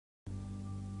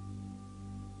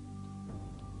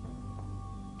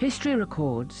History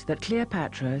records that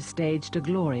Cleopatra staged a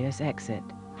glorious exit.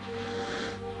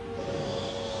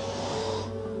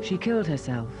 She killed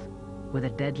herself with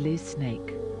a deadly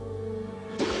snake.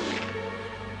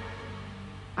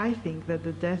 I think that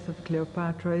the death of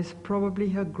Cleopatra is probably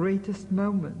her greatest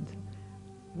moment.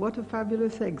 What a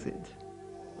fabulous exit.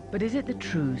 But is it the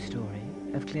true story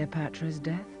of Cleopatra's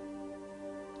death?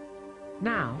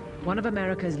 Now, one of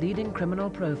America's leading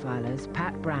criminal profilers,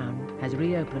 Pat Brown, has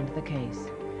reopened the case.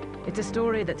 It's a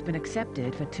story that's been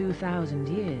accepted for 2,000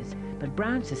 years, but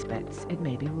Brown suspects it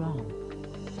may be wrong.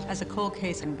 As a cold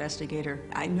case investigator,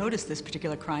 I noticed this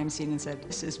particular crime scene and said,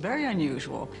 this is very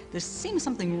unusual. There seems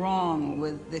something wrong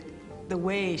with the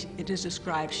way it is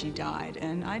described she died,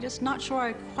 and I'm just not sure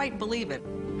I quite believe it.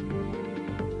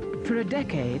 For a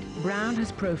decade, Brown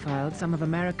has profiled some of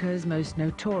America's most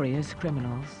notorious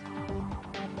criminals.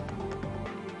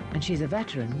 And she's a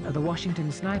veteran of the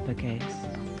Washington sniper case.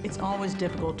 It's always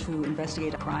difficult to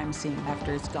investigate a crime scene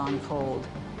after it's gone cold.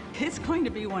 It's going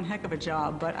to be one heck of a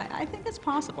job, but I think it's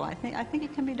possible. I think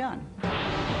it can be done.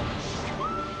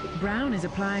 Brown is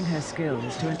applying her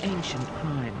skills to an ancient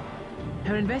crime.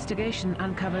 Her investigation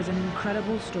uncovers an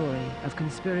incredible story of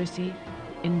conspiracy,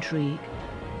 intrigue,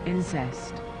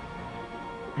 incest,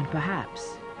 and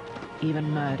perhaps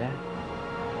even murder.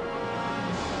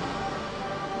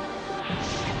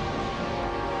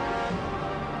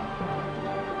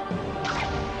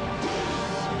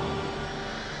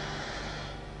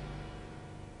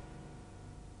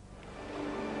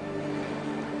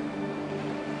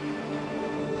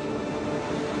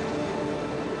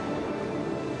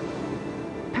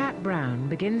 Brown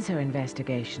begins her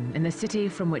investigation in the city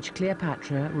from which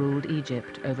Cleopatra ruled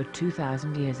Egypt over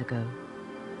 2,000 years ago,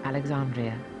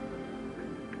 Alexandria.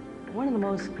 One of the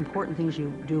most important things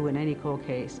you do in any cold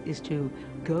case is to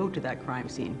go to that crime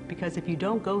scene, because if you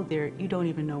don't go there, you don't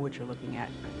even know what you're looking at.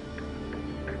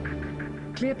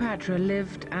 Cleopatra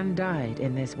lived and died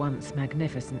in this once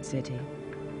magnificent city.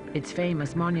 Its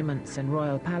famous monuments and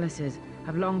royal palaces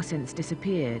have long since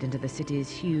disappeared into the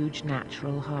city's huge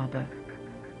natural harbor.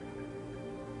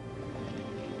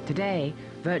 Today,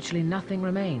 virtually nothing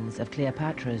remains of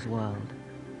Cleopatra's world.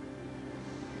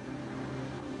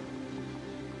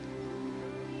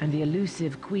 And the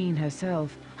elusive queen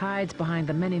herself hides behind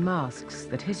the many masks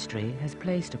that history has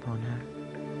placed upon her.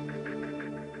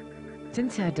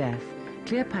 Since her death,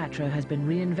 Cleopatra has been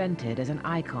reinvented as an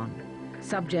icon,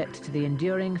 subject to the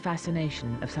enduring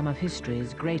fascination of some of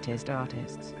history's greatest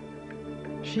artists.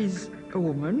 She's a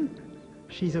woman,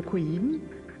 she's a queen,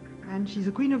 and she's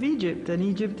a queen of Egypt, and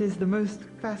Egypt is the most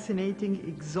fascinating,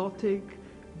 exotic,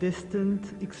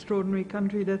 distant, extraordinary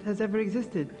country that has ever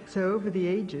existed. So over the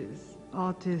ages,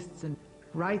 artists and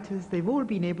writers, they've all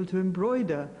been able to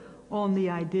embroider on the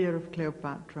idea of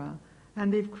Cleopatra,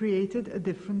 and they've created a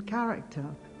different character.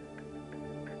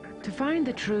 To find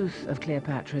the truth of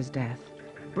Cleopatra's death,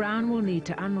 Brown will need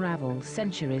to unravel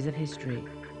centuries of history,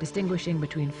 distinguishing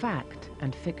between fact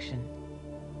and fiction.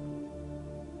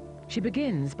 She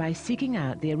begins by seeking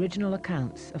out the original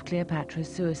accounts of Cleopatra's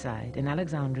suicide in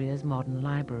Alexandria's modern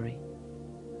library.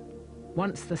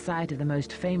 Once the site of the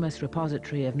most famous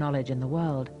repository of knowledge in the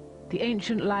world, the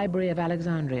ancient library of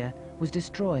Alexandria was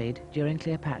destroyed during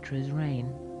Cleopatra's reign.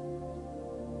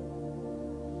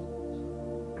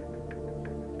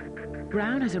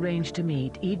 Brown has arranged to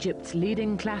meet Egypt's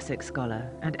leading classic scholar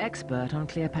and expert on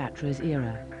Cleopatra's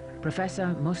era, Professor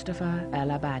Mustafa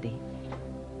El-Abadi.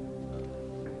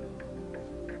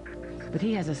 But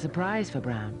he has a surprise for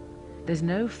Brown. There's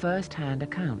no first-hand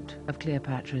account of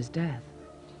Cleopatra's death.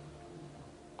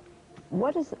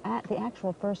 What is the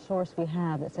actual first source we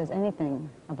have that says anything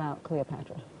about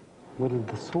Cleopatra? Well,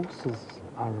 the sources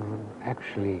are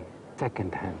actually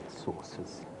second-hand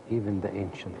sources, even the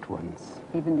ancient ones.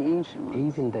 Even the ancient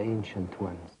ones? Even the ancient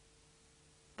ones.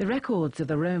 The records of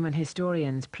the Roman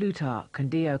historians Plutarch and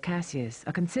Dio Cassius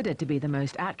are considered to be the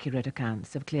most accurate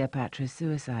accounts of Cleopatra's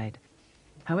suicide.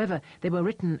 However, they were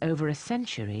written over a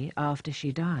century after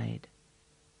she died.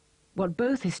 What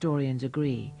both historians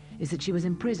agree is that she was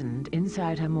imprisoned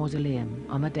inside her mausoleum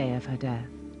on the day of her death.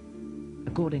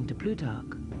 According to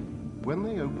Plutarch, when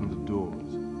they opened the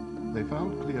doors, they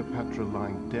found Cleopatra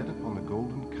lying dead upon a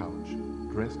golden couch,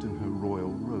 dressed in her royal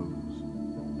robes.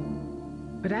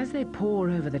 But as they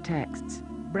pore over the texts,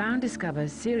 Brown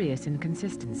discovers serious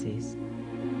inconsistencies.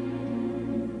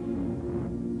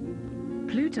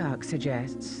 Plutarch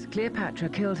suggests Cleopatra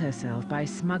killed herself by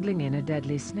smuggling in a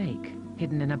deadly snake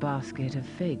hidden in a basket of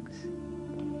figs.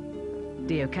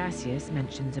 Dio Cassius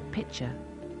mentions a pitcher.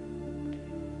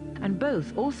 And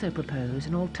both also propose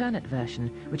an alternate version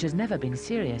which has never been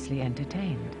seriously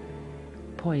entertained: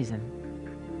 poison.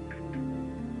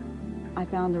 I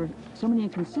found there were so many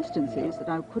inconsistencies that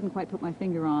I couldn't quite put my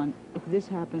finger on if this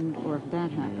happened or if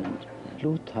that happened.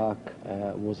 Plutarch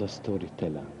was a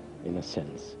storyteller, in a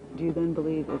sense. Do you then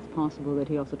believe it's possible that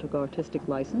he also took artistic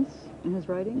license in his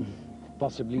writings?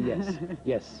 Possibly, yes.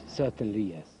 Yes, certainly,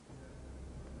 yes.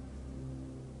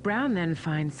 Brown then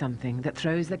finds something that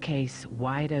throws the case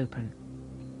wide open.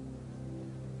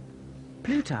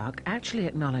 Plutarch actually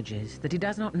acknowledges that he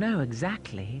does not know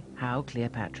exactly how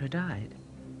Cleopatra died.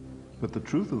 But the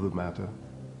truth of the matter,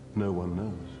 no one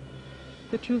knows.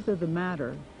 The truth of the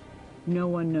matter, no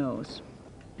one knows.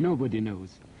 Nobody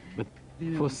knows, but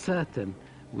for certain,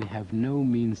 we have no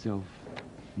means of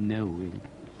knowing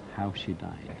how she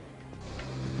died.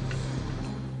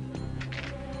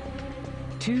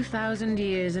 2,000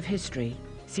 years of history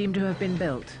seem to have been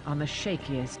built on the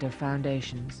shakiest of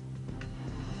foundations.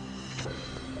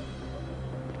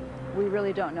 We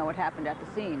really don't know what happened at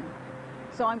the scene.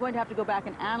 So I'm going to have to go back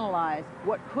and analyze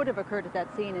what could have occurred at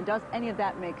that scene, and does any of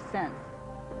that make sense?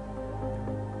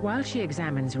 While she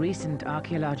examines recent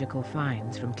archaeological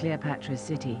finds from Cleopatra's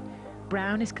city,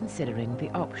 Brown is considering the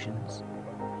options.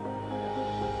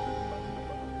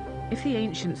 If the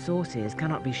ancient sources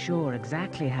cannot be sure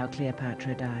exactly how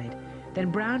Cleopatra died,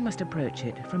 then Brown must approach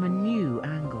it from a new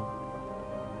angle.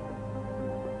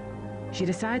 She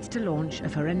decides to launch a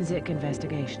forensic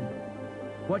investigation.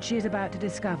 What she is about to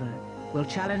discover will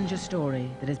challenge a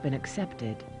story that has been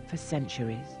accepted for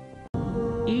centuries.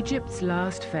 Egypt's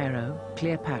last pharaoh,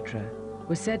 Cleopatra,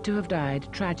 was said to have died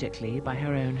tragically by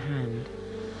her own hand.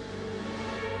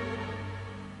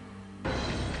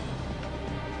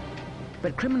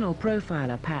 But criminal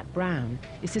profiler Pat Brown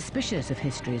is suspicious of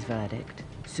history's verdict,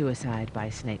 suicide by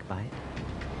snakebite.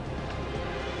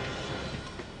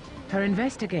 Her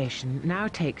investigation now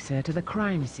takes her to the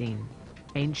crime scene,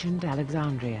 ancient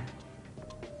Alexandria.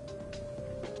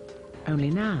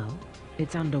 Only now,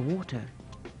 it's underwater.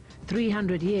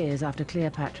 300 years after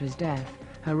Cleopatra's death,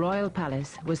 her royal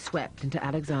palace was swept into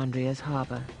Alexandria's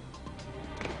harbor.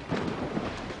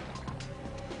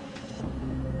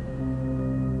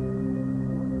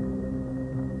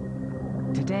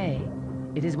 Today,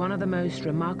 it is one of the most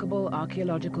remarkable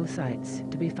archaeological sites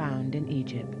to be found in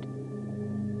Egypt.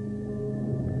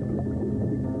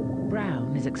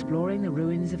 Brown is exploring the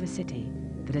ruins of a city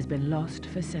that has been lost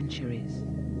for centuries.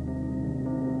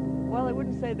 Well, I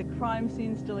wouldn't say the crime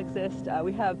scene still exists.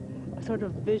 We have a sort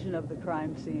of vision of the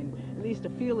crime scene, at least a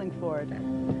feeling for it.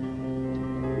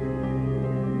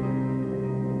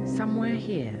 Somewhere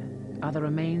here are the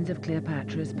remains of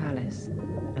Cleopatra's palace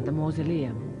and the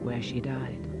mausoleum where she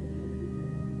died.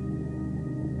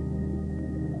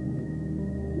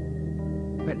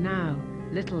 But now,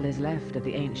 little is left of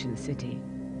the ancient city,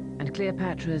 and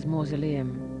Cleopatra's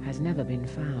mausoleum has never been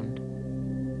found.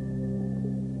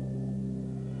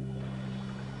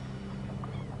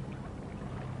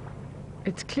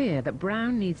 It's clear that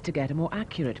Brown needs to get a more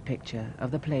accurate picture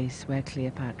of the place where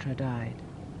Cleopatra died.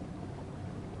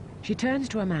 She turns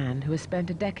to a man who has spent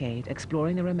a decade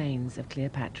exploring the remains of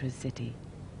Cleopatra's city,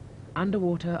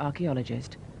 underwater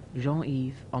archaeologist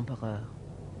Jean-Yves Empereur.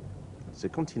 The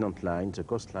continent line, the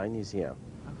coastline is here.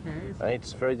 Okay.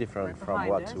 It's very different from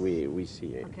what we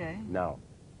see now.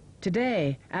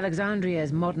 Today,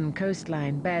 Alexandria's modern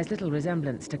coastline bears little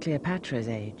resemblance to Cleopatra's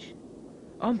age.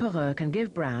 Empereur can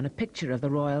give Brown a picture of the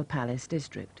royal palace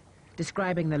district,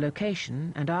 describing the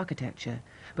location and architecture,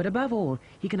 but above all,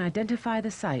 he can identify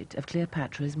the site of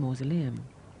Cleopatra's mausoleum.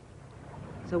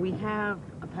 So we have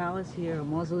a palace here, a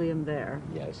mausoleum there.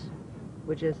 Yes.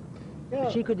 Which is,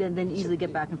 she could then easily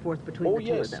get back and forth between the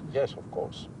two of them. Yes, of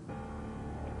course.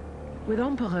 With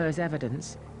Empereur's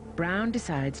evidence, Brown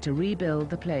decides to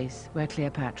rebuild the place where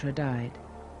Cleopatra died.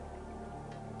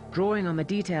 Drawing on the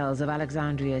details of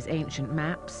Alexandria's ancient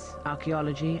maps,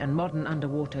 archaeology, and modern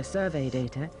underwater survey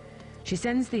data, she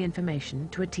sends the information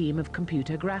to a team of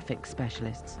computer graphics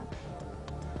specialists.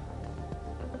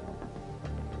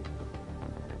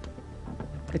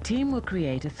 The team will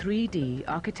create a 3D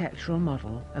architectural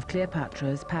model of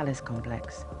Cleopatra's palace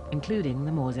complex, including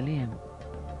the mausoleum.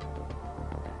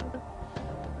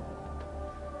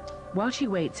 While she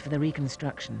waits for the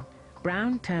reconstruction,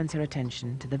 Brown turns her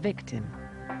attention to the victim.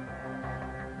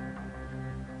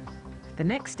 The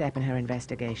next step in her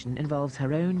investigation involves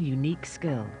her own unique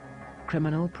skill,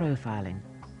 criminal profiling.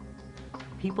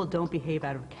 People don't behave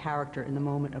out of character in the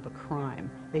moment of a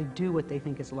crime. They do what they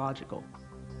think is logical.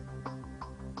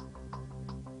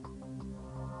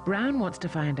 Brown wants to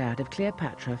find out if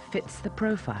Cleopatra fits the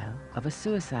profile of a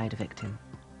suicide victim.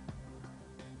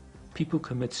 People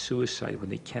commit suicide when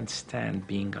they can't stand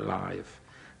being alive,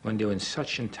 when they're in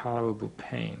such intolerable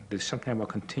pain. There's something about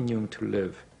continuing to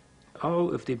live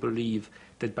or if they believe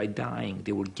that by dying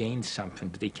they will gain something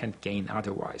that they can't gain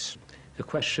otherwise. The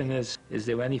question is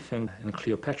there anything in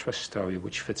Cleopatra's story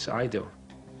which fits either?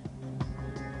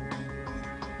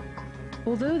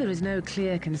 Although there is no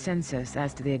clear consensus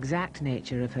as to the exact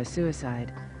nature of her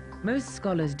suicide, most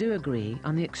scholars do agree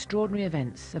on the extraordinary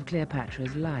events of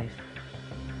Cleopatra's life.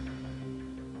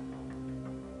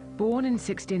 Born in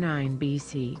 69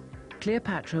 BC,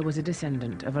 Cleopatra was a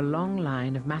descendant of a long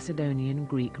line of Macedonian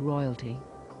Greek royalty.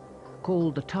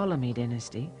 Called the Ptolemy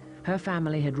dynasty, her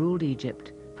family had ruled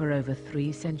Egypt for over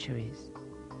 3 centuries.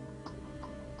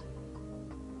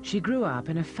 She grew up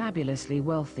in a fabulously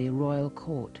wealthy royal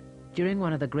court during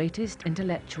one of the greatest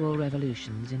intellectual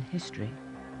revolutions in history.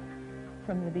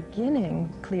 From the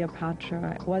beginning,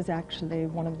 Cleopatra was actually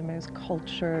one of the most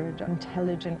cultured,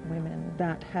 intelligent women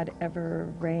that had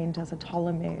ever reigned as a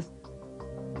Ptolemy.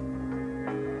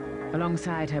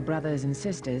 Alongside her brothers and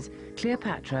sisters,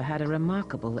 Cleopatra had a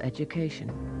remarkable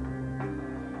education.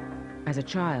 As a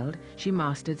child, she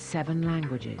mastered 7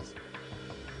 languages.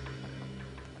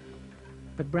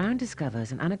 But Brown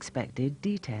discovers an unexpected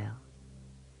detail.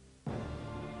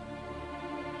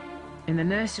 In the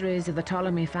nurseries of the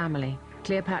Ptolemy family,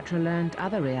 Cleopatra learned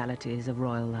other realities of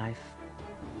royal life.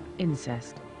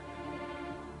 Incest.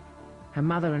 Her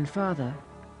mother and father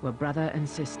were brother and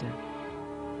sister.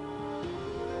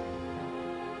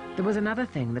 There was another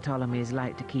thing the Ptolemies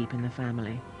liked to keep in the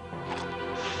family.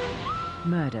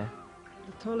 Murder.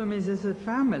 The Ptolemies as a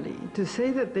family, to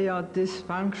say that they are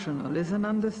dysfunctional is an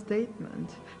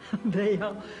understatement. They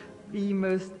are the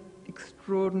most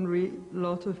extraordinary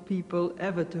lot of people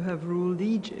ever to have ruled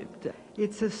Egypt.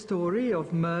 It's a story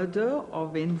of murder,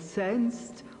 of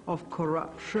incest, of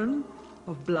corruption,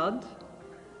 of blood,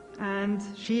 and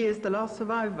she is the last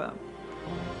survivor.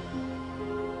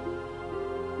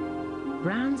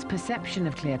 Brown's perception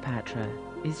of Cleopatra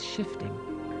is shifting.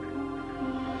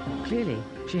 Clearly,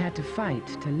 she had to fight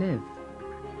to live.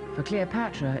 For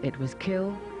Cleopatra, it was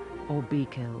kill or be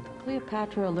killed.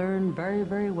 Cleopatra learned very,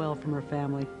 very well from her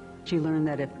family. She learned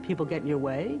that if people get in your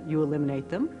way, you eliminate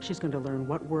them. She's going to learn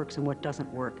what works and what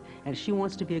doesn't work. And if she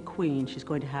wants to be a queen, she's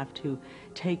going to have to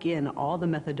take in all the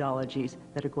methodologies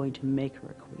that are going to make her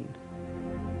a queen.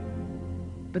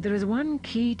 But there is one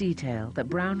key detail that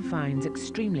Brown finds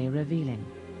extremely revealing.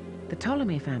 The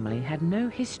Ptolemy family had no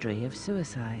history of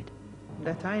suicide.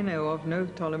 That I know of, no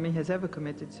Ptolemy has ever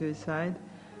committed suicide.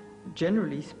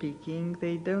 Generally speaking,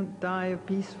 they don't die a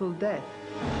peaceful death.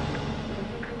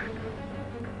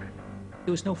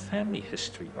 There was no family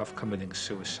history of committing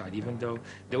suicide, even though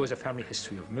there was a family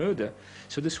history of murder.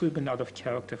 So this would have been out of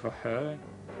character for her.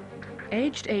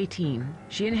 Aged 18,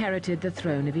 she inherited the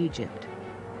throne of Egypt.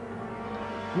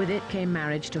 With it came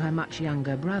marriage to her much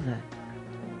younger brother.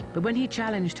 But when he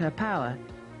challenged her power,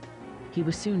 he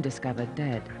was soon discovered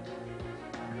dead.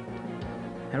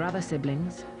 Her other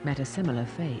siblings met a similar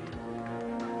fate.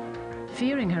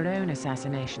 Fearing her own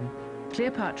assassination,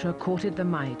 Cleopatra courted the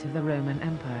might of the Roman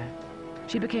Empire.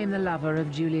 She became the lover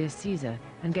of Julius Caesar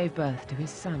and gave birth to his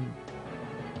son.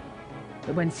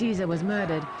 But when Caesar was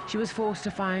murdered, she was forced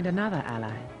to find another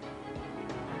ally.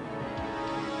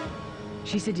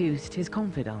 She seduced his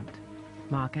confidant,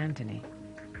 Mark Antony.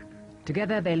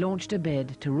 Together they launched a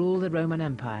bid to rule the Roman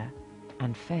Empire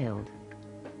and failed.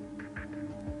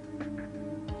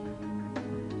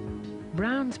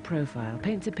 Brown's profile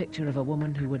paints a picture of a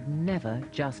woman who would never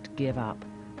just give up.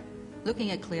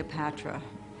 Looking at Cleopatra,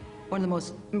 one of the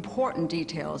most important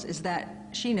details is that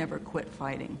she never quit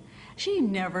fighting. She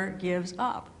never gives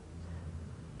up.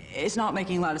 It's not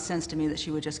making a lot of sense to me that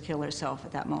she would just kill herself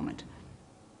at that moment.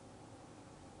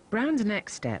 Brown's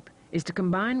next step is to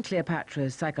combine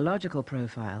Cleopatra's psychological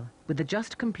profile with the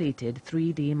just completed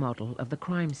 3D model of the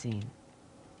crime scene.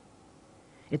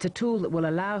 It's a tool that will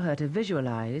allow her to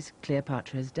visualize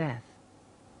Cleopatra's death.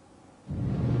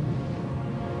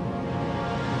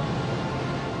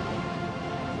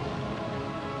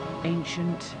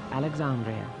 Ancient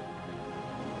Alexandria.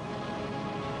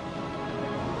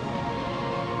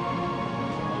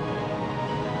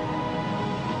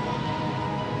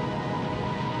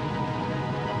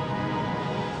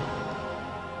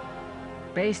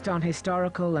 Based on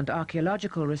historical and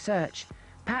archaeological research,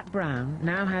 Pat Brown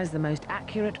now has the most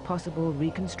accurate possible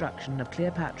reconstruction of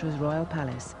Cleopatra's royal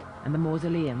palace and the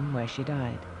mausoleum where she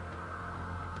died.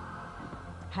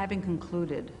 Having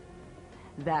concluded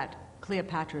that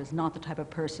Cleopatra is not the type of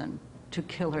person to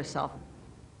kill herself,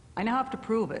 I now have to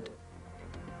prove it.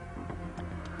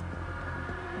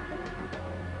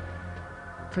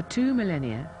 For 2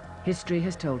 millennia, history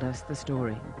has told us the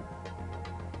story.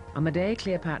 On the day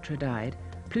Cleopatra died,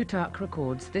 Plutarch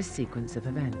records this sequence of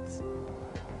events.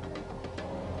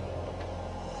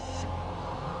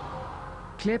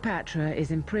 Cleopatra is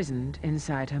imprisoned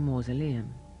inside her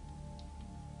mausoleum.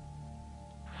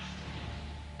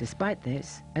 Despite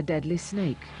this, a deadly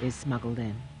snake is smuggled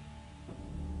in.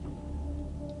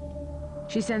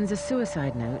 She sends a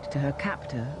suicide note to her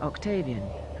captor, Octavian,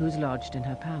 who's lodged in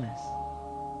her palace.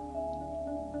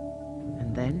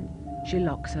 And then she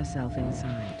locks herself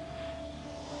inside.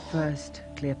 First,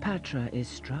 Cleopatra is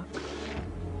struck,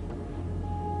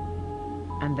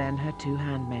 and then her two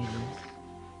handmaidens.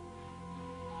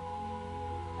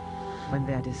 When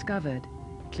they are discovered,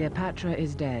 Cleopatra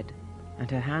is dead,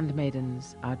 and her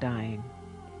handmaidens are dying.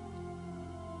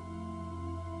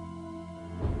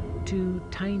 Two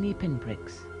tiny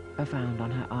pinpricks are found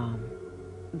on her arm.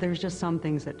 There's just some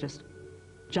things that just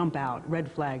jump out,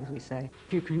 red flags, we say.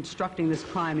 If you're constructing this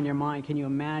crime in your mind, can you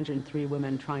imagine three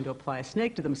women trying to apply a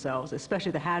snake to themselves,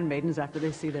 especially the handmaidens after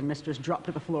they see their mistress drop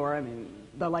to the floor? I mean,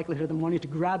 the likelihood of them wanting to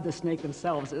grab the snake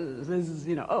themselves is,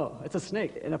 you know, oh, it's a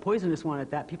snake, and a poisonous one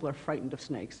at that. People are frightened of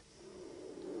snakes.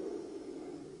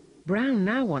 Brown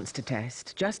now wants to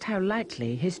test just how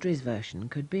likely history's version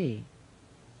could be.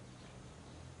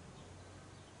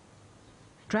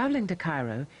 Traveling to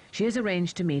Cairo, she has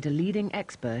arranged to meet a leading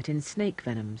expert in snake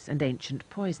venoms and ancient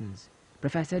poisons,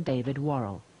 Professor David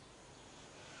Worrell.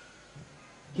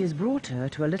 He has brought her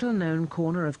to a little-known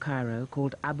corner of Cairo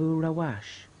called Abu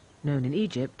Rawash, known in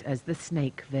Egypt as the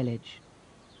Snake Village.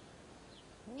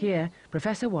 Here,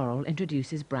 Professor Worrell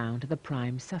introduces Brown to the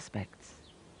prime suspects.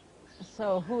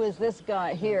 So who is this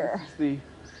guy here? It's the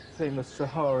famous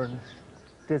Saharan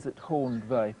desert horned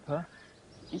viper.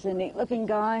 He's a neat-looking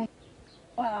guy.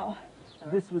 Wow.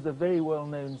 This was a very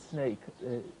well-known snake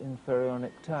in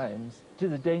pharaonic times. It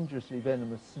is a dangerously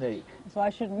venomous snake. So I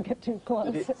shouldn't get too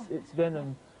close. Its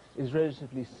venom is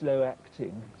relatively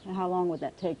slow-acting. And how long would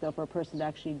that take, though, for a person to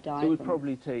actually die? It would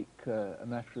probably take a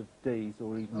matter of days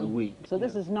or even a week. So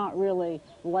this is not really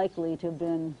likely to have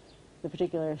been the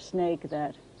particular snake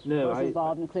that was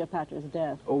involved in Cleopatra's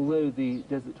death. Although the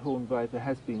desert horned viper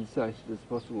has been cited as a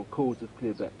possible cause of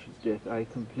Cleopatra's death, I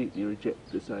completely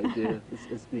reject this idea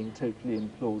as being totally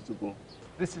implausible.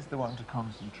 This is the one to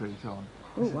concentrate on.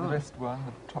 This is the best one,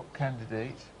 the top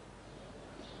candidate,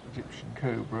 Egyptian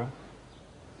cobra.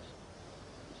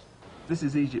 This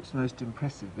is Egypt's most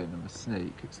impressive venomous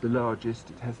snake. It's the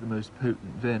largest, it has the most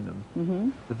potent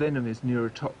venom. The venom is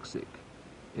neurotoxic.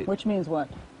 Which means what?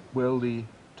 Well, the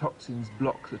toxins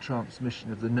block the transmission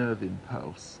of the nerve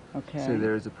impulse, so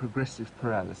there is a progressive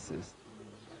paralysis.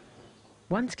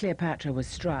 Once Cleopatra was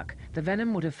struck, the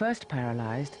venom would have first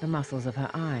paralyzed the muscles of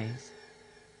her eyes.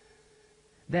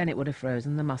 Then it would have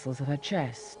frozen the muscles of her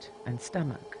chest and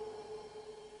stomach.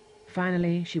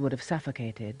 Finally, she would have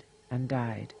suffocated and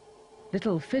died.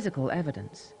 Little physical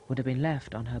evidence would have been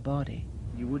left on her body.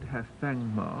 You would have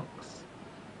fang marks.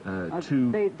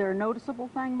 They're noticeable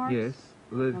fang marks? Yes.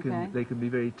 Although they can be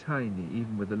very tiny,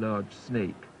 even with a large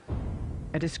snake.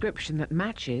 A description that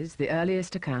matches the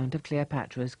earliest account of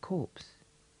Cleopatra's corpse.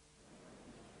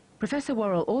 Professor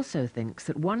Worrell also thinks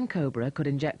that one cobra could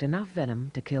inject enough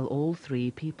venom to kill all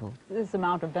three people. This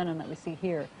amount of venom that we see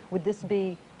here, would this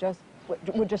be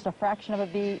would just a fraction of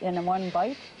it be in one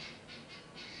bite?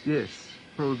 Yes,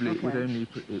 probably it would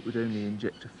only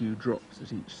inject a few drops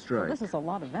at each strike. Well, this is a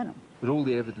lot of venom. But all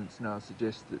the evidence now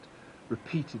suggests that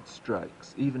repeated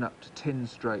strikes, even up to 10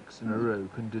 strikes in a row,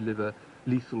 can deliver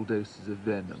lethal doses of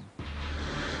venom.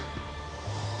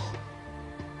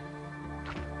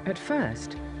 At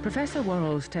first, Professor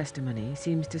Worrell's testimony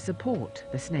seems to support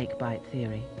the snake bite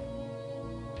theory.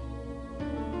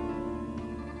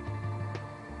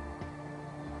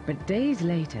 But days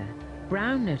later,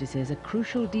 Brown notices a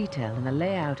crucial detail in the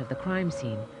layout of the crime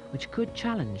scene which could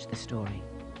challenge the story.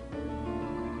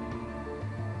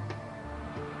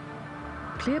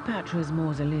 Cleopatra's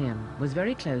mausoleum was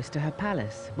very close to her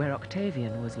palace, where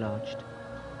Octavian was lodged.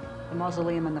 The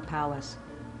mausoleum and the palace,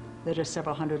 they're just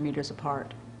several hundred meters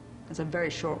apart. It's a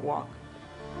very short walk.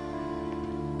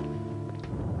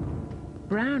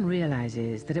 Brown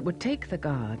realizes that it would take the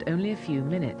guard only a few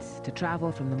minutes to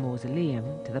travel from the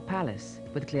mausoleum to the palace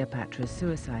with Cleopatra's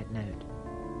suicide note,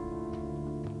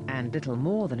 and little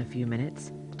more than a few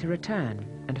minutes to return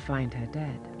and find her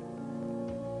dead.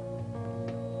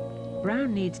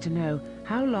 Brown needs to know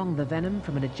how long the venom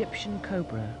from an Egyptian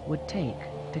cobra would take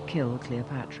to kill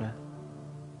Cleopatra.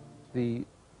 The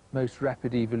most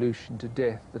rapid evolution to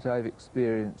death that I've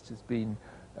experienced has been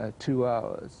 2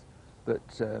 hours,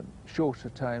 but shorter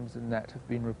times than that have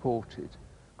been reported.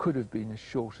 Could have been as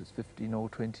short as 15 or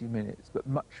 20 minutes, but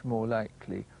much more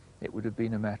likely it would have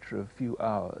been a matter of a few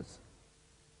hours.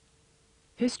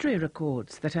 History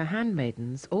records that her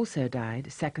handmaidens also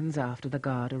died seconds after the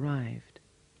guard arrived.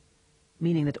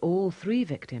 meaning that all 3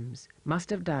 victims must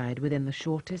have died within the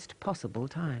shortest possible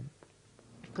time.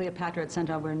 Cleopatra had sent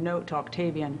over a note to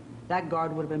Octavian. That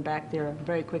guard would have been back there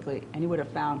very quickly, and he would have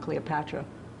found Cleopatra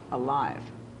alive.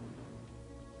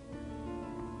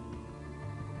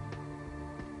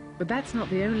 But that's not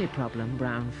the only problem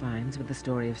Brown finds with the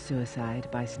story of suicide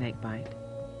by snakebite.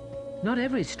 Not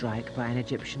every strike by an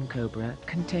Egyptian cobra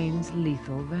contains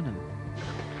lethal venom.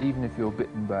 Even if you're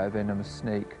bitten by a venomous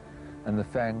snake and the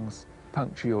fangs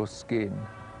puncture your skin,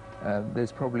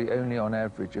 there's probably only on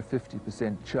average a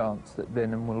 50% chance that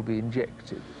venom will be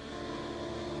injected.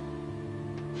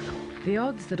 The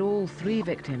odds that all 3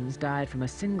 victims died from a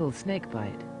single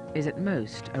snakebite is at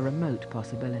most a remote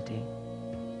possibility.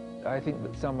 I think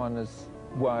that someone as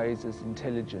wise, as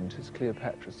intelligent as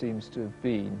Cleopatra seems to have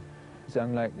been, it's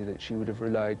unlikely that she would have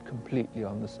relied completely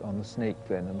on the snake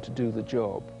venom to do the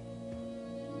job.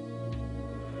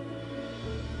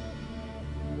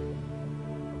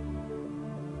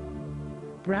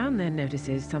 Brown then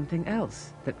notices something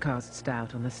else that casts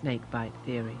doubt on the snakebite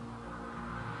theory.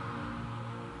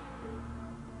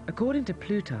 According to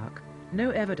Plutarch, no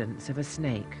evidence of a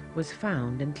snake was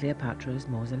found in Cleopatra's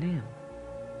mausoleum.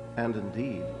 And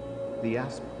indeed, the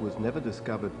asp was never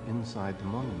discovered inside the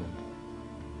monument.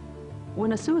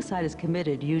 When a suicide is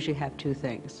committed, you usually have 2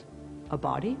 things: a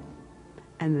body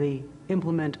and the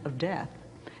implement of death.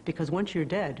 Because once you're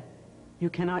dead, you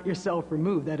cannot yourself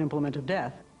remove that implement of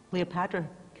death. Cleopatra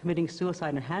committing suicide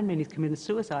and her handmaidens committing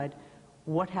suicide,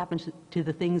 what happens to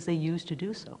the things they used to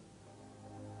do so?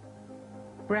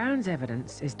 Brown's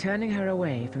evidence is turning her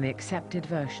away from the accepted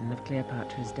version of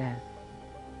Cleopatra's death.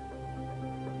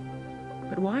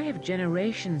 But why have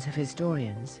generations of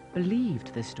historians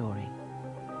believed the story?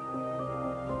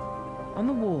 On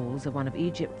the walls of one of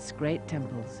Egypt's great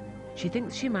temples, she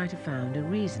thinks she might have found a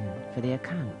reason for the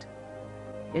account.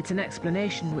 It's an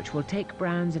explanation which will take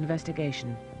Brown's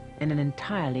investigation in an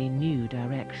entirely new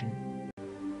direction.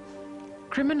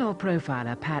 Criminal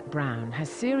profiler Pat Brown has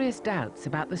serious doubts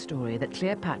about the story that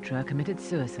Cleopatra committed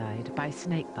suicide by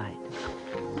snakebite.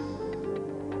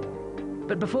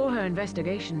 But before her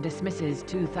investigation dismisses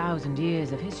 2,000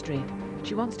 years of history,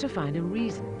 she wants to find a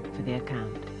reason for the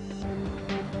account.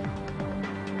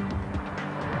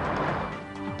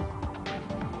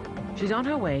 She's on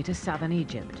her way to southern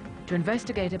Egypt to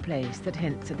investigate a place that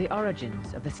hints at the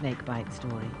origins of the snakebite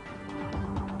story.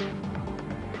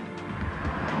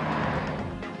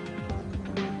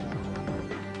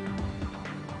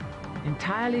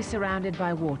 Entirely surrounded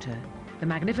by water, the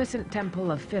magnificent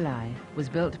temple of Philae was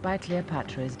built by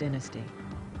Cleopatra's dynasty.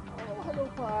 Oh,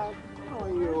 hello, Pat. How are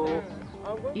you?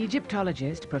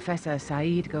 Egyptologist Professor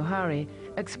Saeed Gohari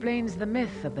explains the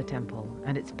myth of the temple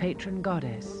and its patron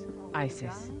goddess,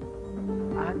 Isis.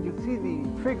 And you see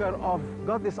the figure of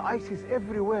goddess Isis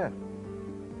everywhere.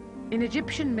 In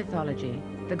Egyptian mythology,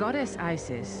 the goddess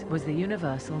Isis was the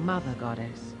universal mother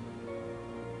goddess.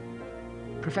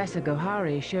 Professor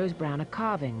Gohari shows Brown a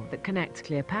carving that connects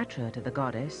Cleopatra to the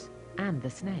goddess and the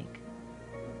snake.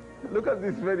 Look at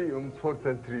this very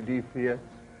important relief here,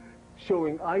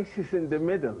 showing Isis in the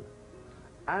middle.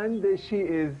 And she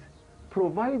is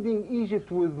providing Egypt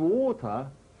with water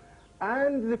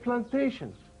and the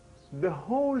plantation. The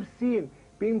whole scene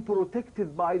being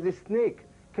protected by the snake.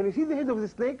 Can you see the head of the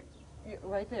snake?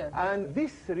 Right there. And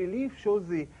this relief shows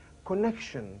the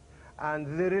connection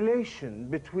and the relation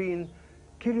between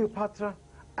Cleopatra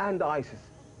and Isis.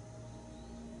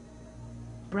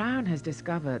 Brown has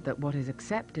discovered that what is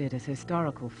accepted as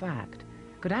historical fact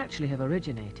could actually have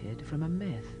originated from a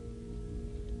myth.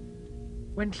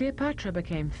 When Cleopatra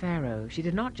became pharaoh, she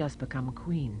did not just become a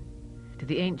queen. To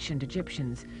the ancient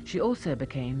Egyptians, she also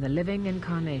became the living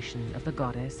incarnation of the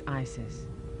goddess Isis.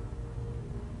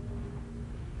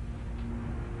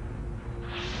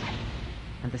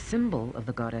 And the symbol of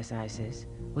the goddess Isis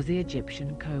was the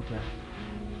Egyptian cobra.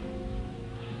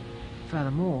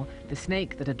 Furthermore, the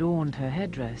snake that adorned her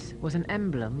headdress was an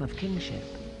emblem of kingship.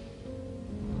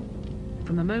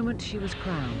 From the moment she was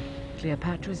crowned,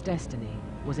 Cleopatra's destiny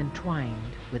was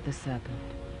entwined with the serpent.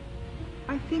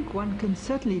 I think one can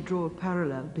certainly draw a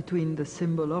parallel between the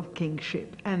symbol of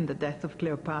kingship and the death of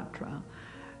Cleopatra.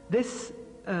 This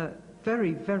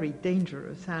very, very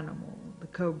dangerous animal, the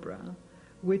cobra,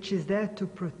 which is there to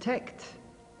protect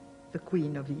the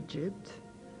Queen of Egypt,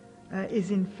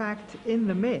 is in fact, in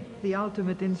the myth, the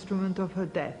ultimate instrument of her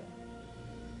death.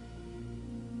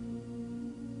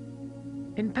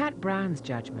 In Pat Brown's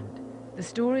judgment, the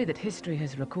story that history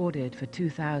has recorded for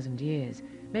 2,000 years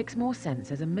makes more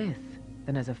sense as a myth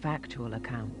than as a factual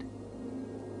account.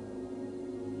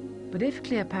 But if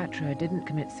Cleopatra didn't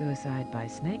commit suicide by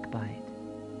snakebite,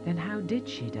 then how did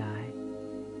she die?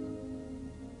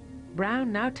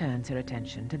 Brown now turns her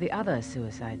attention to the other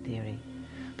suicide theory.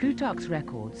 Plutarch's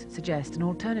records suggest an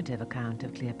alternative account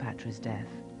of Cleopatra's death: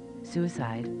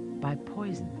 suicide by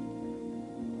poison.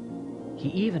 He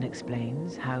even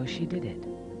explains how she did it.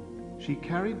 She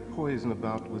carried poison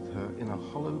about with her in a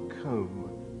hollow comb,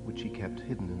 which she kept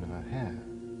hidden in her hair.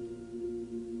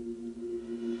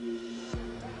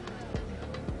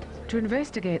 To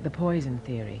investigate the poison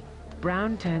theory,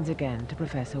 Brown turns again to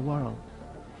Professor Worrell.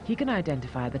 He can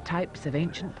identify the types of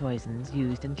ancient poisons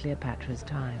used in Cleopatra's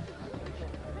time.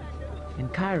 In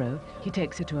Cairo, he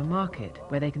takes her to a market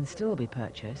where they can still be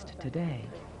purchased today.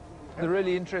 The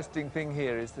really interesting thing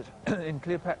here is that in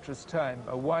Cleopatra's time,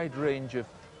 a wide range of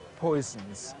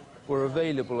poisons were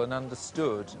available and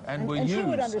understood and were used. And she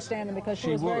would understand them because she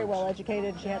was very well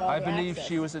educated. She had all the access. I believe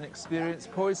she was an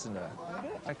experienced poisoner.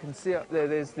 I can see up there,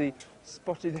 there's the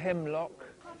spotted hemlock.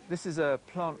 This is a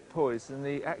plant poison.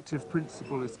 The active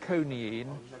principle is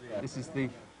coniine. This is the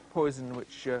poison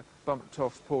which bumped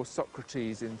off poor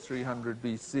Socrates in 300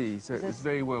 BC, so it was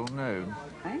very well known.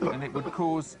 And it would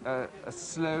cause a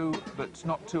slow but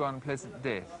not too unpleasant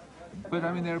death. But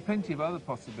I mean, there are plenty of other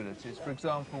possibilities. For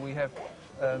example, we have,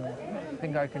 I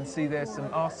think I can see there's some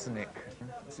arsenic.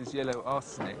 This is yellow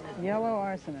arsenic. Yellow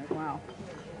arsenic, wow.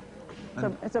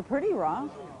 So it's a pretty rock.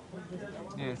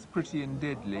 Yes, pretty and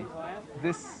deadly.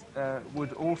 This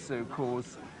would also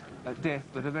cause death,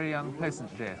 but a very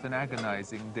unpleasant death, an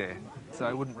agonizing death. So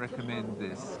I wouldn't recommend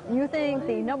this. You think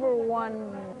the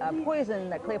 #1 poison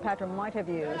that Cleopatra might have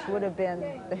used would have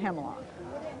been the hemlock?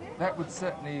 That would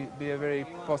certainly be a very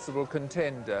possible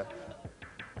contender.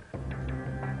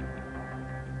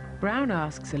 Brown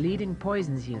asks a leading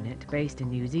poisons unit based in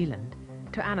New Zealand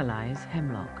to analyze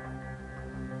hemlock.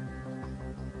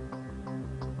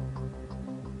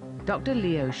 Dr.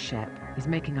 Leo Shep is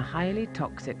making a highly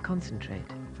toxic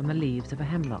concentrate from the leaves of a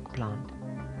hemlock plant.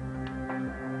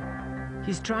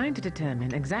 He's trying to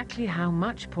determine exactly how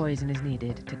much poison is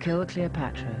needed to kill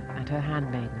Cleopatra and her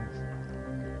handmaidens.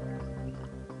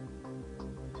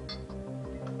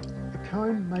 The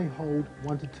comb may hold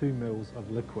 1 to 2 mils of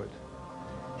liquid.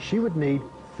 She would need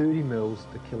 30 mils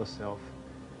to kill herself,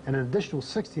 and an additional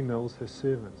 60 mils her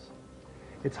servants.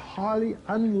 It's highly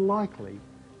unlikely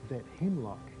that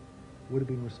hemlock would have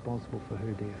been responsible for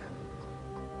her death.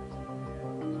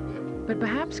 But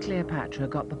perhaps Cleopatra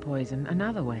got the poison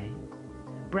another way.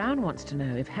 Brown wants to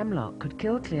know if hemlock could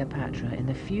kill Cleopatra in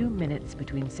the few minutes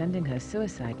between sending her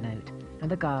suicide note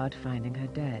and the guard finding her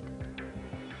dead.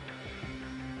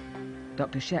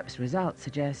 Dr. Shep's results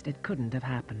suggest it couldn't have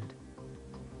happened.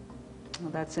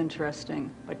 Well, that's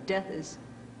interesting. But death is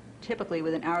typically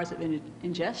within hours of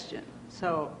ingestion.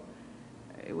 So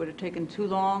it would have taken too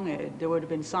long. There would have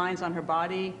been signs on her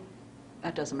body.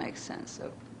 That doesn't make sense.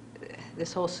 So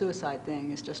this whole suicide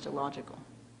thing is just illogical.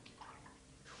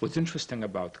 What's interesting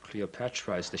about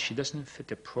Cleopatra is that she doesn't fit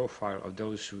the profile of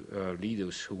those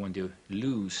leaders who, when they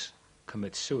lose,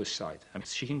 commit suicide. I mean,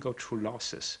 she can go through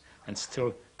losses and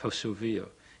still persevere.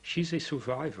 She's a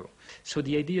survivor. So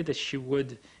the idea that she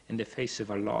would, in the face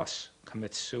of a loss,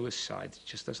 commit suicide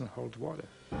just doesn't hold water.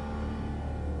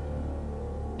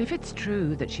 If it's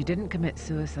true that she didn't commit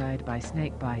suicide by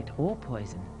snakebite or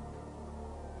poison,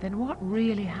 then what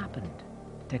really happened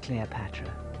to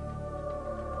Cleopatra?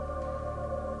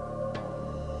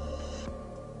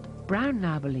 Brown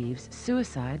now believes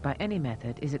suicide by any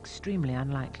method is extremely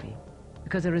unlikely,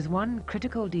 because there is one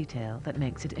critical detail that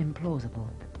makes it implausible: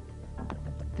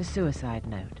 the suicide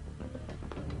note.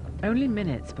 Only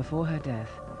minutes before her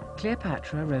death,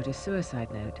 Cleopatra wrote a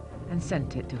suicide note and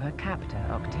sent it to her captor,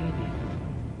 Octavian.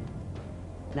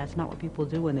 That's not what people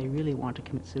do when they really want to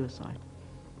commit suicide.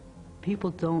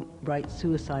 People don't write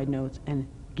suicide notes and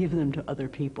give them to other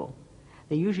people.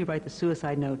 They usually write the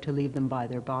suicide note to leave them by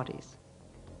their bodies.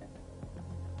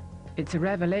 It's a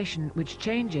revelation which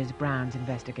changes Brown's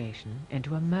investigation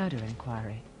into a murder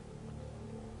inquiry.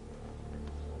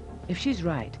 If she's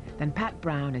right, then Pat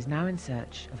Brown is now in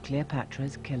search of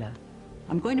Cleopatra's killer.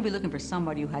 I'm going to be looking for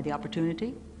somebody who had the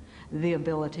opportunity, the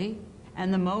ability,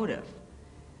 and the motive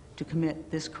to commit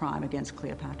this crime against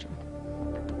Cleopatra.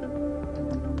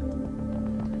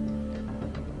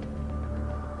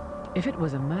 If it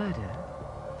was a murder,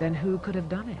 then who could have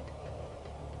done it?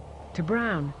 To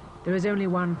Brown, there is only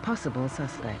one possible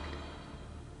suspect: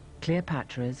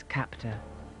 Cleopatra's captor.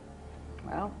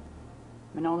 Well,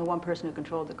 I mean, only one person who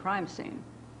controlled the crime scene.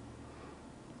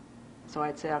 So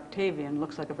I'd say Octavian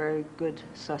looks like a very good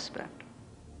suspect.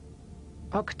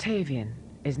 Octavian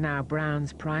is now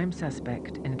Brown's prime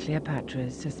suspect in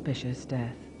Cleopatra's suspicious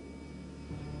death.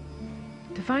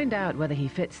 To find out whether he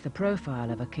fits the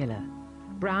profile of a killer,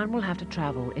 Brown will have to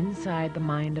travel inside the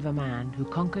mind of a man who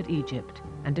conquered Egypt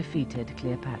and defeated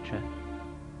Cleopatra.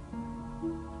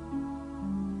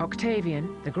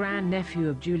 Octavian, the grandnephew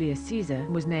of Julius Caesar,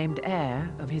 was named heir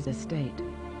of his estate.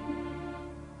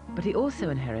 But he also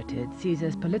inherited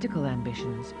Caesar's political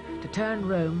ambitions to turn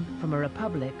Rome from a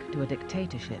republic to a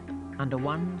dictatorship under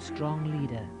one strong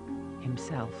leader,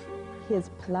 himself. His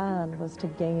plan was to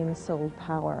gain sole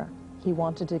power. He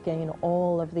wanted to gain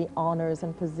all of the honors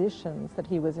and positions that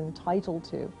he was entitled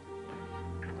to.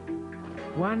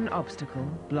 One obstacle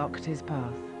blocked his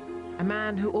path. A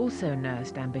man who also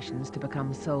nursed ambitions to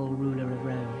become sole ruler of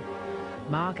Rome,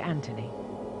 Mark Antony.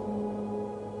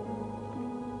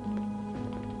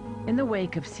 In the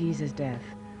wake of Caesar's death,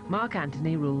 Mark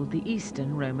Antony ruled the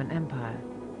Eastern Roman Empire,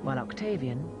 while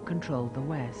Octavian controlled the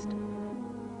West.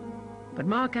 But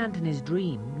Mark Antony's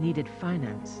dream needed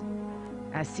finance.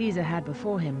 As Caesar had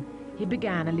before him, he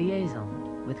began a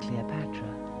liaison with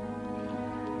Cleopatra.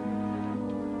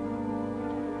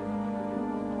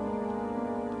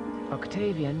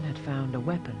 Octavian had found a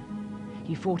weapon.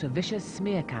 He fought a vicious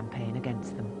smear campaign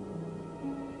against them.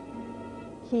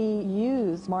 He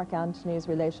used Mark Antony's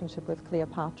relationship with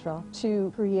Cleopatra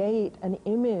to create an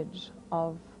image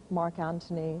of Mark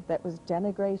Antony that was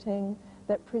denigrating,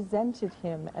 that presented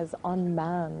him as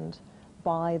unmanned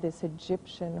by this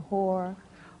Egyptian whore.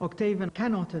 Octavian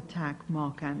cannot attack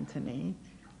Mark Antony,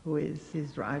 who is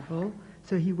his rival,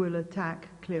 so he will attack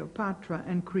Cleopatra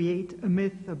and create a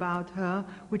myth about her,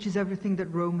 which is everything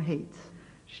that Rome hates.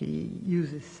 She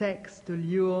uses sex to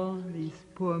lure these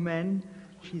poor men.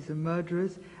 She's a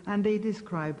murderess, and they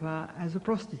describe her as a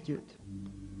prostitute.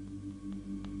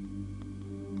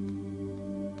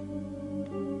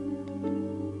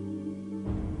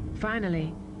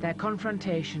 Finally, their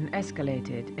confrontation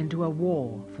escalated into a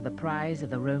war for the prize of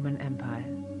the Roman Empire.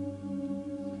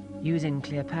 Using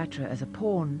Cleopatra as a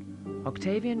pawn,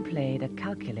 Octavian played a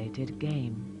calculated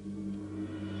game.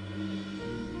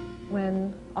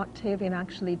 When Octavian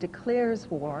actually declares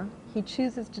war, he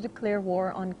chooses to declare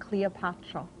war on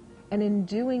Cleopatra. And in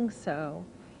doing so,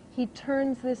 he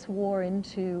turns this war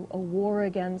into a war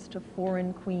against a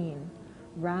foreign queen,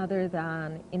 rather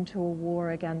than into a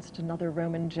war against another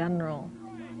Roman general.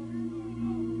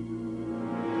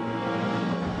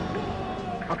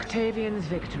 Octavian's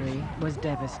victory was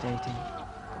devastating.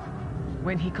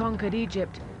 When he conquered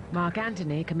Egypt, Mark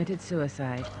Antony committed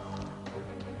suicide,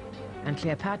 and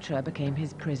Cleopatra became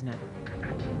his prisoner.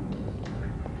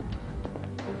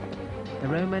 The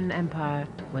Roman Empire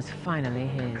was finally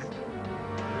his.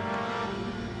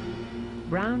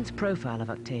 Brown's profile of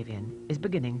Octavian is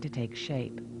beginning to take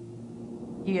shape.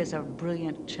 He is a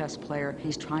brilliant chess player.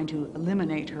 He's trying to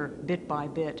eliminate her bit by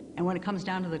bit. And when it comes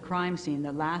down to the crime scene,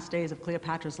 the last days of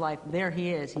Cleopatra's life, there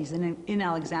he is. He's in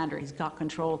Alexandria. He's got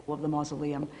control of the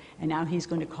mausoleum. And now he's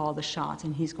going to call the shots,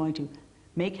 and he's going to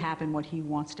make happen what he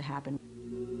wants to happen.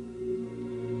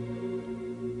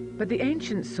 But the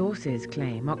ancient sources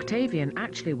claim Octavian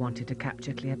actually wanted to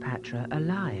capture Cleopatra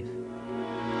alive.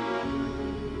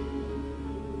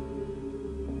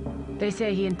 They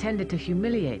say he intended to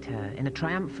humiliate her in a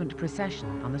triumphant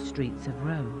procession on the streets of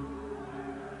Rome.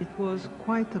 It was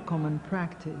quite a common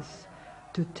practice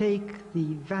to take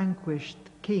the vanquished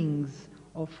kings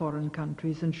of foreign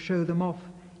countries and show them off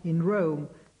in Rome.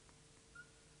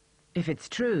 If it's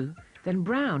true, then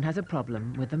Brown has a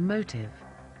problem with the motive.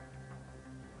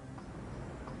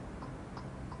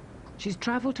 She's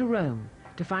traveled to Rome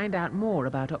to find out more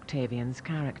about Octavian's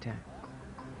character.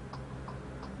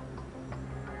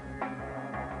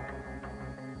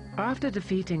 After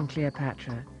defeating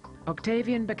Cleopatra,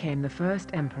 Octavian became the first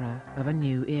emperor of a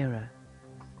new era.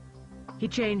 He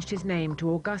changed his name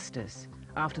to Augustus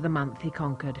after the month he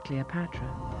conquered Cleopatra.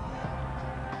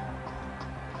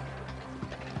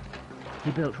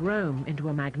 He built Rome into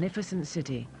a magnificent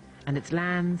city and its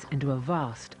lands into a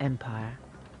vast empire.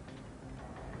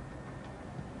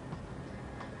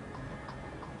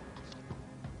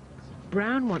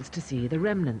 Brown wants to see the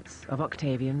remnants of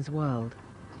Octavian's world.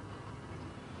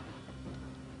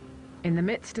 In the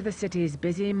midst of the city's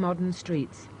busy modern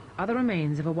streets are the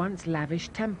remains of a once lavish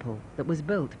temple that was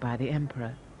built by the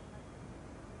emperor.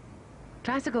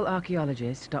 Classical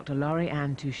archaeologist Dr. Laurie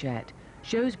Ann Touchette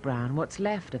shows Brown what's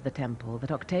left of the temple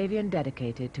that Octavian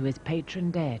dedicated to his patron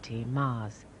deity,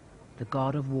 Mars, the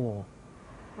god of war.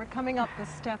 We're coming up the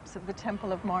steps of the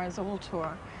Temple of Mars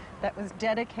Ultor that was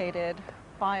dedicated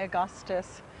by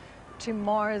Augustus to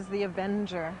Mars the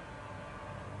Avenger.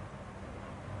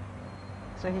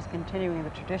 So he's continuing the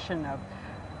tradition of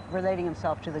relating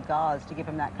himself to the gods to give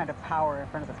him that kind of power in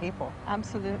front of the people.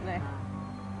 Absolutely.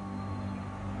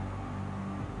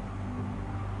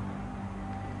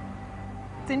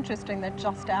 interesting that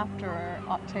just after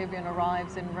Octavian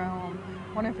arrives in Rome,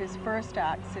 one of his first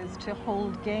acts is to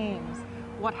hold games.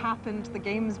 What happened? The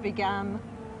games began,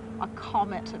 a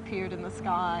comet appeared in the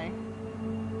sky.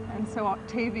 And so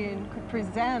Octavian could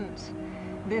present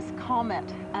this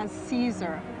comet as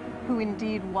Caesar, who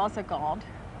indeed was a god.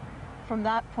 From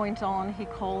that point on, he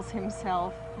calls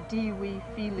himself Divi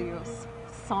Filius,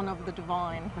 son of the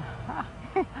divine.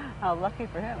 How lucky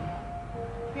for him.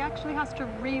 He actually has to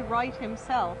rewrite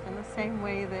himself in the same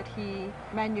way that he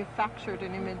manufactured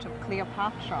an image of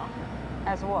Cleopatra.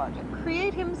 As what?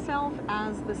 Create himself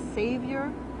as the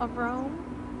savior of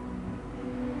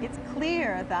Rome. It's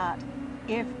clear that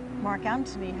if Mark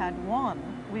Antony had won,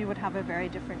 we would have a very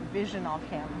different vision of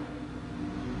him.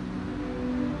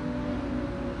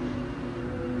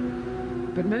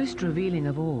 But most revealing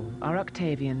of all are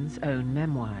Octavian's own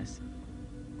memoirs.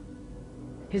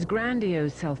 His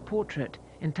grandiose self-portrait,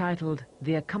 entitled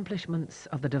The Accomplishments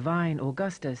of the Divine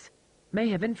Augustus, may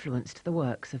have influenced the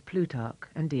works of Plutarch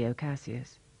and Dio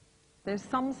Cassius. There's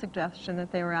some suggestion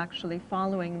that they were actually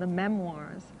following the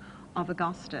memoirs of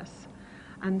Augustus.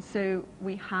 And so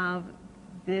we have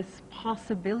this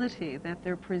possibility that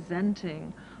they're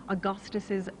presenting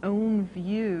Augustus's own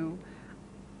view,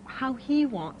 how he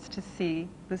wants to see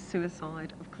the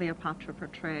suicide of Cleopatra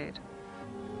portrayed.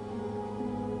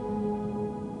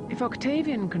 If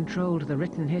Octavian controlled the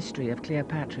written history of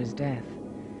Cleopatra's death,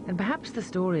 then perhaps the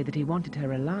story that he wanted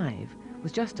her alive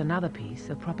was just another piece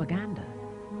of propaganda.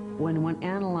 When one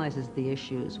analyzes the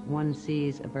issues, one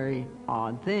sees a very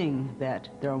odd thing, that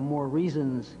there are more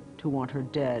reasons to want her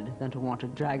dead than to want to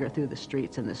drag her through the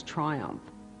streets in this triumph.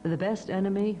 The best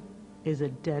enemy is a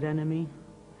dead enemy.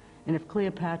 And if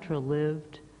Cleopatra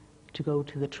lived to go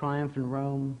to the triumph in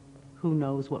Rome, who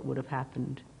knows what would have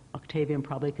happened. Octavian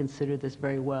probably considered this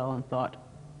very well and thought,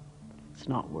 it's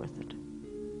not worth it.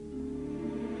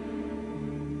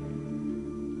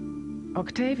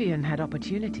 Octavian had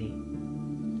opportunity.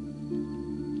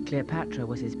 Cleopatra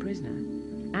was his prisoner,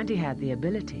 and he had the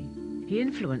ability. He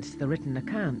influenced the written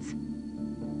accounts.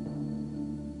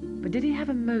 But did he have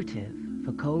a motive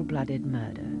for cold-blooded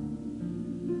murder?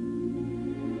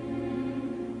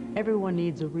 Everyone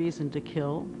needs a reason to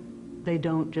kill. They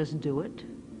don't just do it.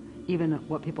 Even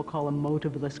what people call a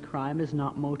motiveless crime is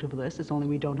not motiveless, it's only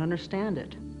we don't understand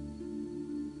it.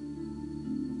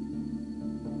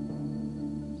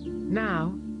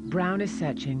 Now, Brown is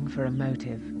searching for a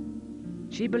motive.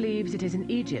 She believes it is in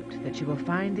Egypt that she will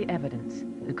find the evidence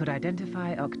that could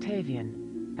identify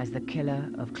Octavian as the killer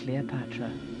of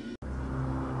Cleopatra.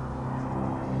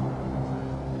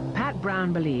 Pat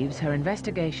Brown believes her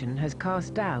investigation has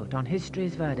cast doubt on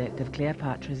history's verdict of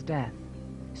Cleopatra's death,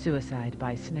 suicide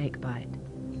by snakebite.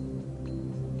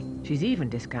 She's even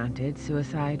discounted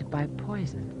suicide by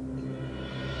poison.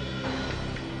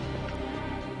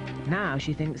 Now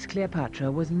she thinks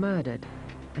Cleopatra was murdered,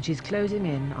 and she's closing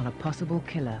in on a possible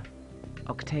killer,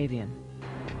 Octavian.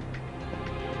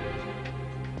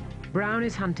 Brown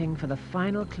is hunting for the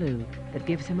final clue that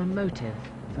gives him a motive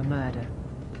for murder.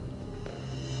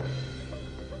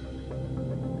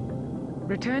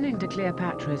 Returning to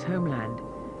Cleopatra's homeland,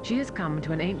 she has come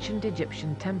to an ancient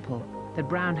Egyptian temple that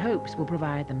Brown hopes will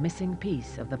provide the missing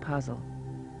piece of the puzzle.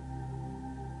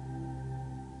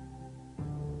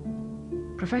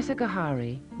 Professor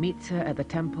Gahari meets her at the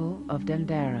temple of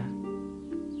Dendera.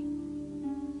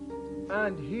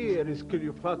 And here is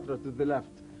Cleopatra to the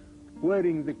left,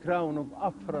 wearing the crown of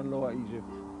Upper and Lower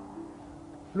Egypt.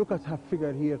 Look at her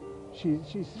figure here.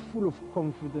 She's full of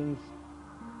confidence.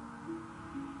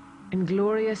 In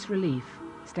glorious relief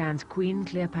stands Queen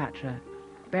Cleopatra,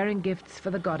 bearing gifts for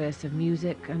the goddess of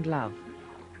music and love,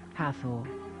 Hathor.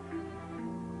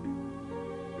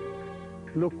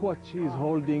 Look what she's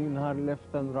holding in her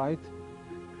left and right.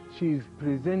 She's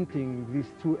presenting these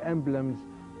two emblems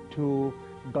to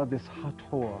goddess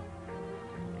Hathor.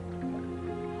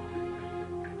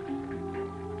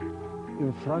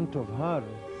 In front of her,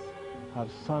 her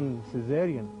son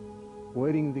Caesarion,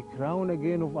 wearing the crown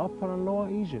again of Upper and Lower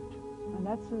Egypt. And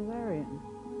that's Caesarion.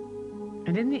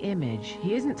 And in the image,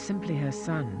 he isn't simply her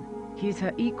son. He is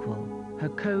her equal, her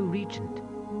co-regent.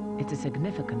 It's a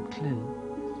significant clue.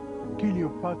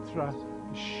 Cleopatra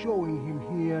is showing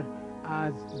him here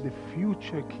as the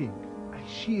future king. And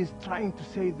she is trying to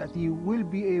say that he will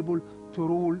be able to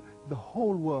rule the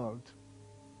whole world.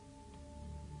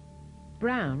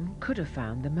 Brown could have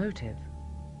found the motive,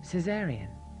 Caesarion.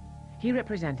 He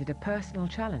represented a personal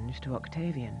challenge to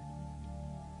Octavian.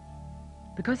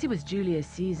 Because he was Julius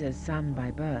Caesar's son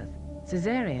by birth,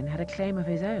 Caesarion had a claim of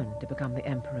his own to become the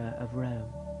emperor of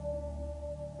Rome.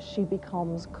 she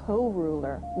becomes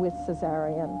co-ruler with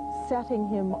Caesarion, setting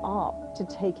him up to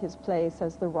take his place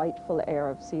as the rightful heir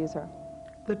of Caesar.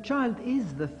 The child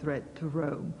is the threat to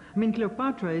Rome. I mean,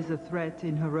 Cleopatra is a threat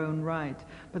in her own right,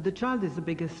 but the child is the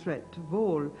biggest threat of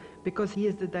all, because he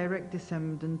is the direct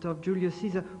descendant of Julius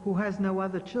Caesar, who has no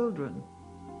other children.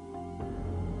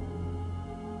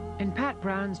 In Pat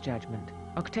Brown's judgment,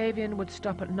 Octavian would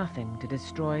stop at nothing to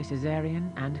destroy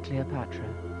Caesarion and Cleopatra.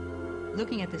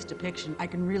 Looking at this depiction, I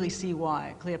can really see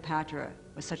why Cleopatra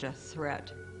was such a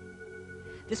threat.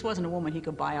 This wasn't a woman he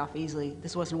could buy off easily.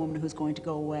 This wasn't a woman who's going to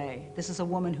go away. This is a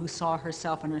woman who saw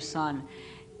herself and her son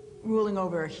ruling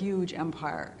over a huge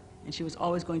empire, and she was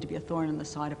always going to be a thorn in the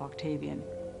side of Octavian.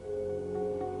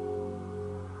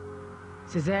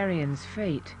 Caesarion's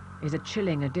fate is a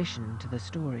chilling addition to the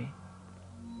story.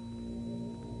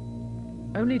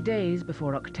 Only days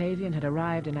before Octavian had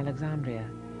arrived in Alexandria,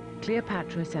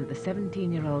 Cleopatra sent the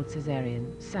 17-year-old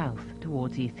Caesarion south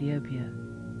towards Ethiopia.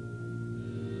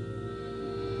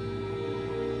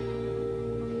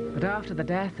 But after the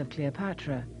death of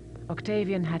Cleopatra,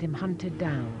 Octavian had him hunted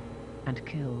down and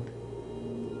killed.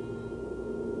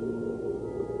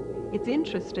 It's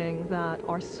interesting that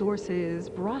our sources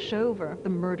brush over the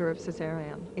murder of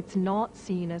Caesarion. It's not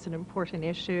seen as an important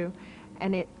issue,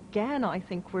 and again, I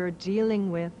think we're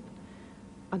dealing with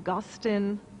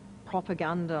Augustan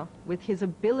propaganda, with his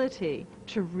ability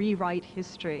to rewrite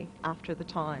history after the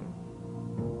time.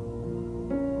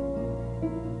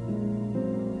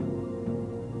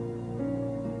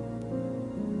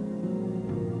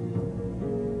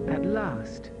 At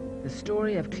last, the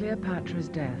story of Cleopatra's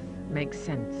death makes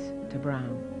sense to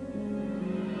Brown.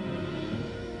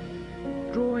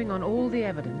 Drawing on all the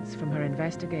evidence from her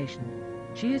investigation,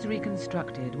 she has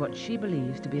reconstructed what she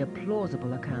believes to be a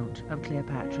plausible account of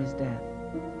Cleopatra's death.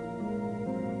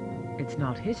 It's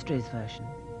not history's version,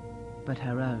 but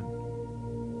her own.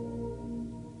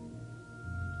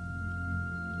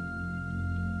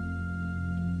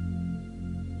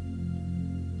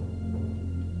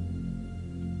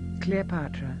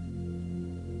 Cleopatra,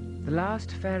 the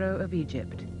last pharaoh of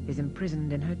Egypt, is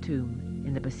imprisoned in her tomb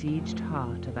in the besieged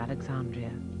heart of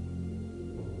Alexandria.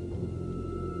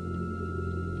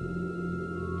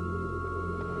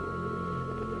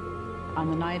 On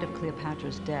the night of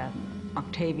Cleopatra's death,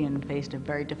 Octavian faced a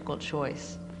very difficult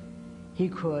choice. He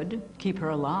could keep her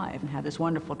alive and have this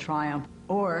wonderful triumph,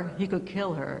 or he could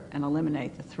kill her and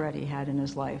eliminate the threat he had in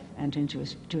his life and to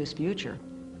his future.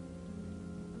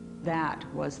 That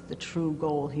was the true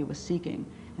goal he was seeking,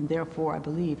 and therefore I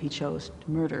believe he chose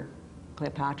to murder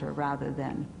Cleopatra rather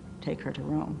than take her to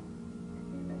Rome.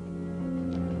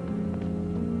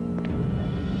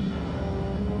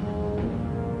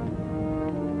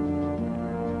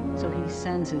 So he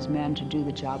sends his men to do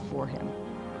the job for him.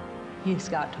 He's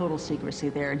got total secrecy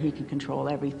there, and he can control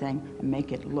everything and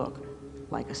make it look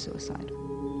like a suicide.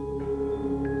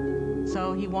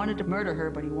 So he wanted to murder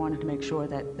her, but he wanted to make sure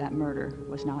that that murder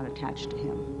was not attached to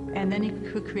him. And then he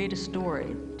could create a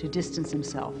story to distance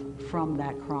himself from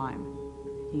that crime.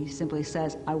 He simply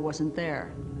says, I wasn't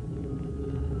there.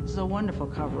 This is a wonderful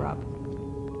cover-up.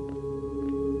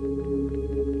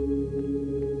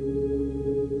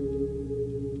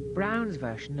 Brown's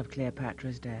version of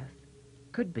Cleopatra's death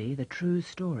could be the true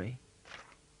story.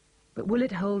 But will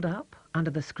it hold up under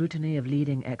the scrutiny of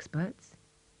leading experts?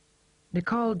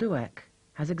 Nicole Dueck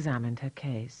has examined her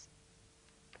case.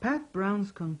 Pat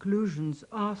Brown's conclusions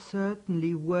are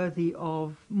certainly worthy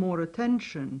of more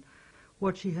attention.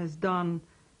 What she has done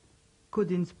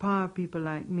could inspire people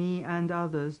like me and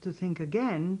others to think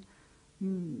again,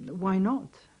 why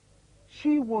not?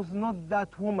 She was not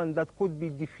that woman that could be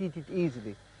defeated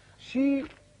easily. She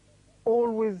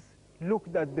always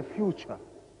looked at the future.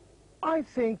 I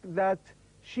think that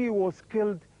she was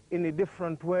killed in a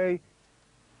different way.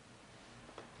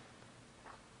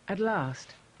 At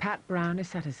last, Pat Brown is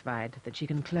satisfied that she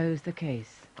can close the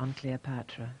case on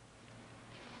Cleopatra.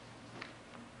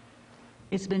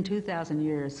 It's been 2,000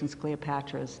 years since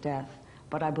Cleopatra's death,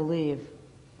 but I believe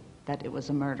that it was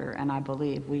a murder, and I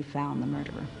believe we found the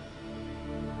murderer.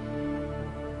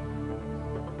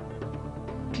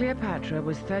 Cleopatra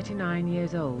was 39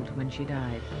 years old when she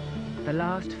died, the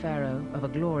last pharaoh of a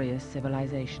glorious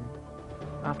civilization.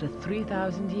 After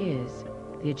 3,000 years,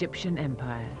 the Egyptian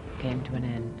empire came to an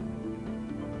end.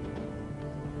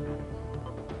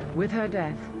 With her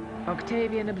death,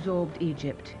 Octavian absorbed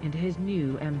Egypt into his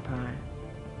new empire.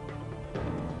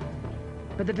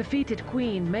 But the defeated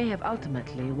queen may have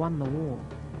ultimately won the war.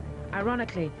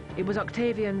 Ironically, it was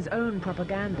Octavian's own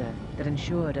propaganda that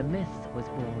ensured a myth was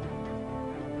born.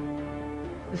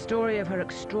 The story of her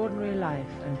extraordinary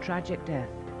life and tragic death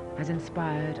has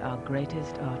inspired our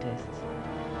greatest artists.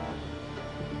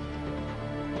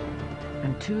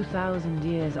 And 2,000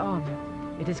 years on,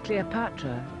 it is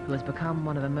Cleopatra who has become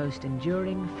one of the most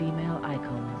enduring female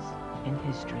icons in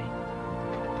history.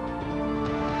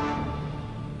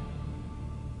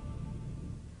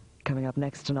 Coming up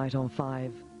next tonight on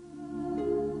 5.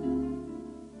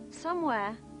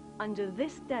 Somewhere under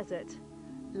this desert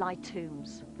lie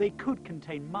tombs. They could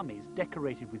contain mummies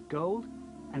decorated with gold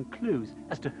and clues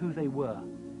as to who they were.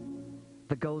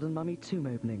 The Golden Mummy tomb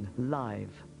opening,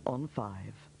 live on 5.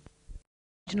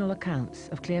 Original accounts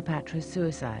of Cleopatra's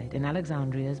suicide in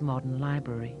Alexandria's modern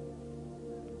library.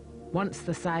 Once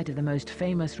the site of the most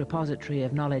famous repository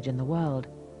of knowledge in the world,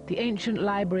 the ancient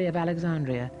Library of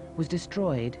Alexandria was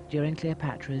destroyed during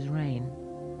Cleopatra's reign.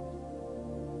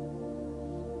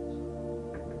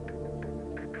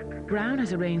 Brown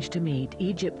has arranged to meet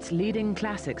Egypt's leading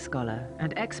classic scholar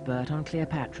and expert on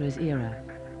Cleopatra's era,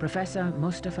 Professor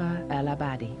Mustafa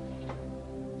El-Abadi.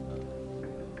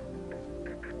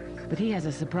 But he has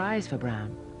a surprise for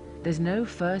Brown. There's no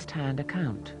first-hand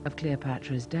account of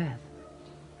Cleopatra's death.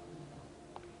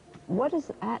 What is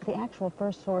the actual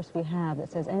first source we have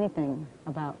that says anything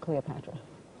about Cleopatra?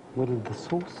 Well, the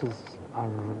sources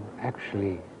are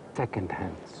actually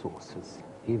second-hand sources,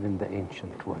 even the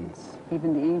ancient ones.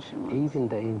 Even the ancient ones? Even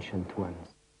the ancient ones.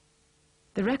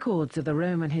 The records of the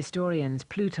Roman historians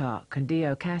Plutarch and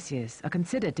Dio Cassius are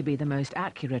considered to be the most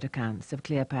accurate accounts of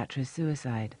Cleopatra's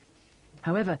suicide.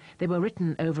 However, they were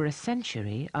written over a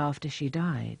century after she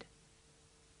died.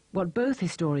 What both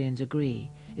historians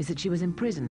agree is that she was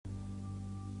imprisoned.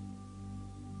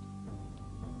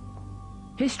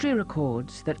 History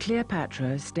records that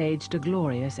Cleopatra staged a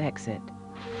glorious exit.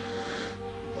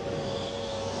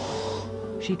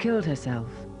 She killed herself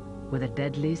with a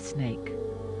deadly snake.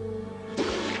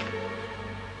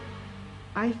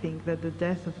 I think that the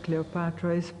death of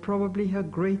Cleopatra is probably her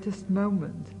greatest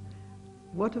moment.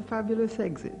 What a fabulous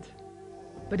exit.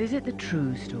 But is it the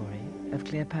true story of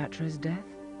Cleopatra's death?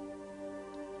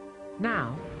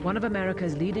 Now, one of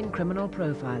America's leading criminal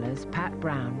profilers, Pat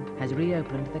Brown, has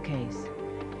reopened the case.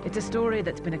 It's a story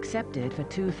that's been accepted for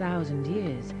 2,000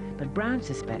 years, but Brown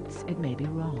suspects it may be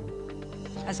wrong.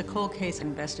 As a cold case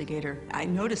investigator, I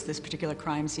noticed this particular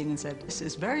crime scene and said, this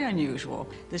is very unusual.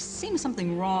 There seems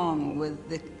something wrong with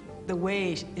the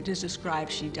way it is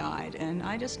described she died, and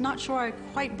I'm just not sure I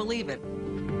quite believe it.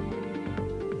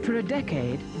 For a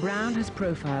decade, Brown has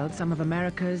profiled some of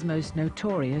America's most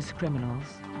notorious criminals.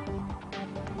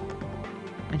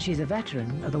 And she's a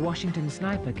veteran of the Washington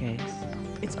sniper case.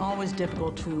 It's always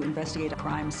difficult to investigate a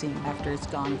crime scene after it's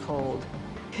gone cold.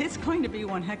 It's going to be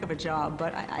one heck of a job,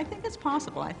 but I think it's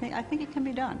possible. I think it can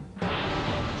be done.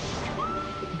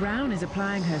 Brown is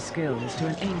applying her skills to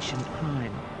an ancient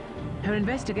crime. Her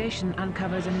investigation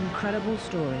uncovers an incredible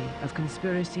story of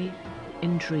conspiracy,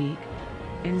 intrigue,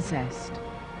 incest,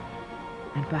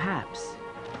 and perhaps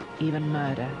even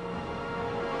murder.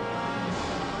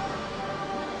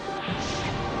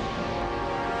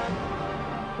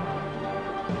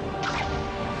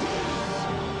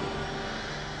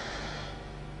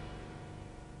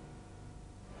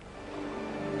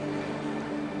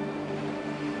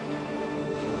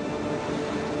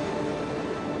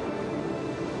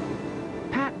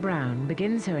 Brown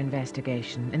begins her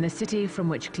investigation in the city from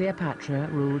which Cleopatra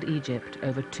ruled Egypt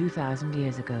over 2,000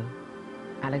 years ago,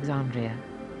 Alexandria.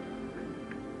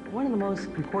 One of the most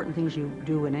important things you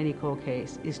do in any cold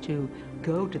case is to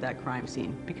go to that crime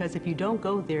scene, because if you don't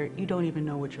go there, you don't even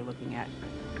know what you're looking at.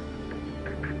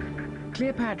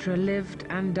 Cleopatra lived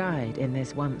and died in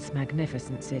this once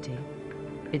magnificent city.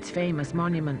 Its famous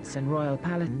monuments and royal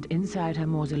palace inside her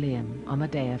mausoleum on the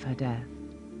day of her death.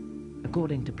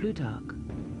 According to Plutarch,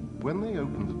 when they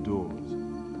opened the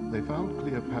doors, they found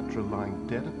Cleopatra lying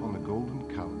dead upon the golden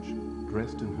couch,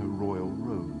 dressed in her royal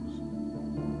robes.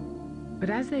 But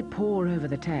as they pore over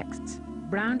the texts,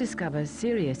 Brown discovers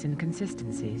serious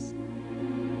inconsistencies.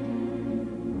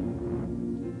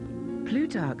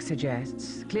 Plutarch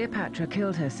suggests Cleopatra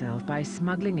killed herself by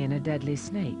smuggling in a deadly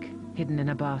snake hidden in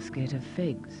a basket of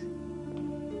figs.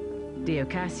 Dio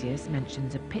Cassius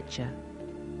mentions a pitcher.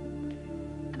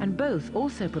 And both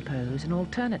also propose an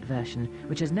alternate version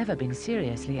which has never been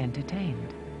seriously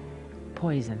entertained: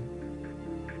 poison.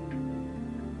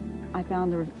 I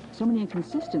found there were so many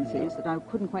inconsistencies that I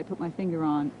couldn't quite put my finger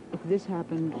on if this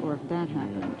happened or if that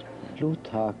happened.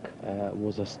 Plutarch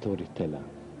was a storyteller,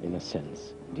 in a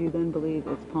sense. Do you then believe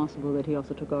it's possible that he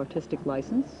also took artistic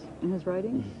license in his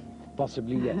writing?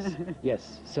 Possibly, yes.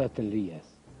 Yes, certainly, yes.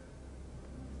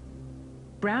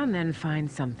 Brown then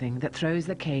finds something that throws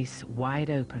the case wide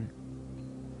open.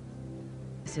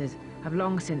 This is have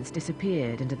long since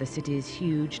disappeared into the city's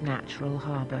huge natural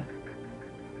harbour.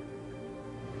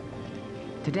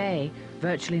 Today,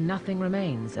 virtually nothing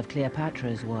remains of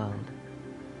Cleopatra's world.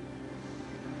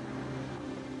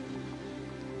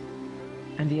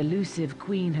 And the elusive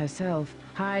queen herself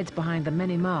hides behind the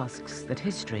many masks that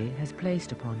history has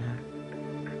placed upon her.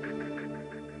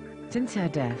 Since her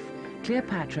death,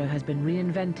 Cleopatra has been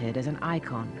reinvented as an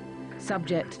icon,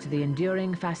 subject to the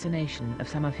enduring fascination of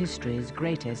some of history's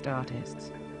greatest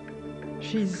artists.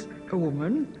 She's a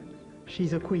woman,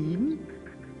 she's a queen,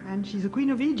 and she's a queen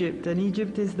of Egypt, and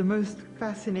Egypt is the most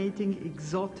fascinating,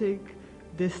 exotic,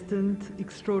 distant,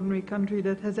 extraordinary country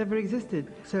that has ever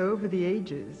existed. So over the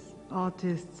ages,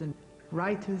 artists and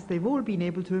writers, they've all been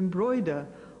able to embroider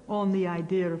on the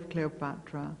idea of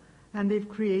Cleopatra, and they've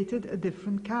created a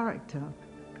different character.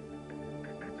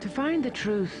 To find the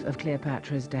truth of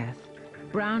Cleopatra's death,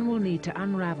 Brown will need to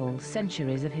unravel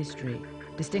centuries of history,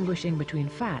 distinguishing between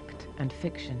fact and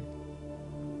fiction.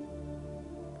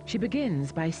 She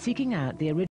begins by seeking out the original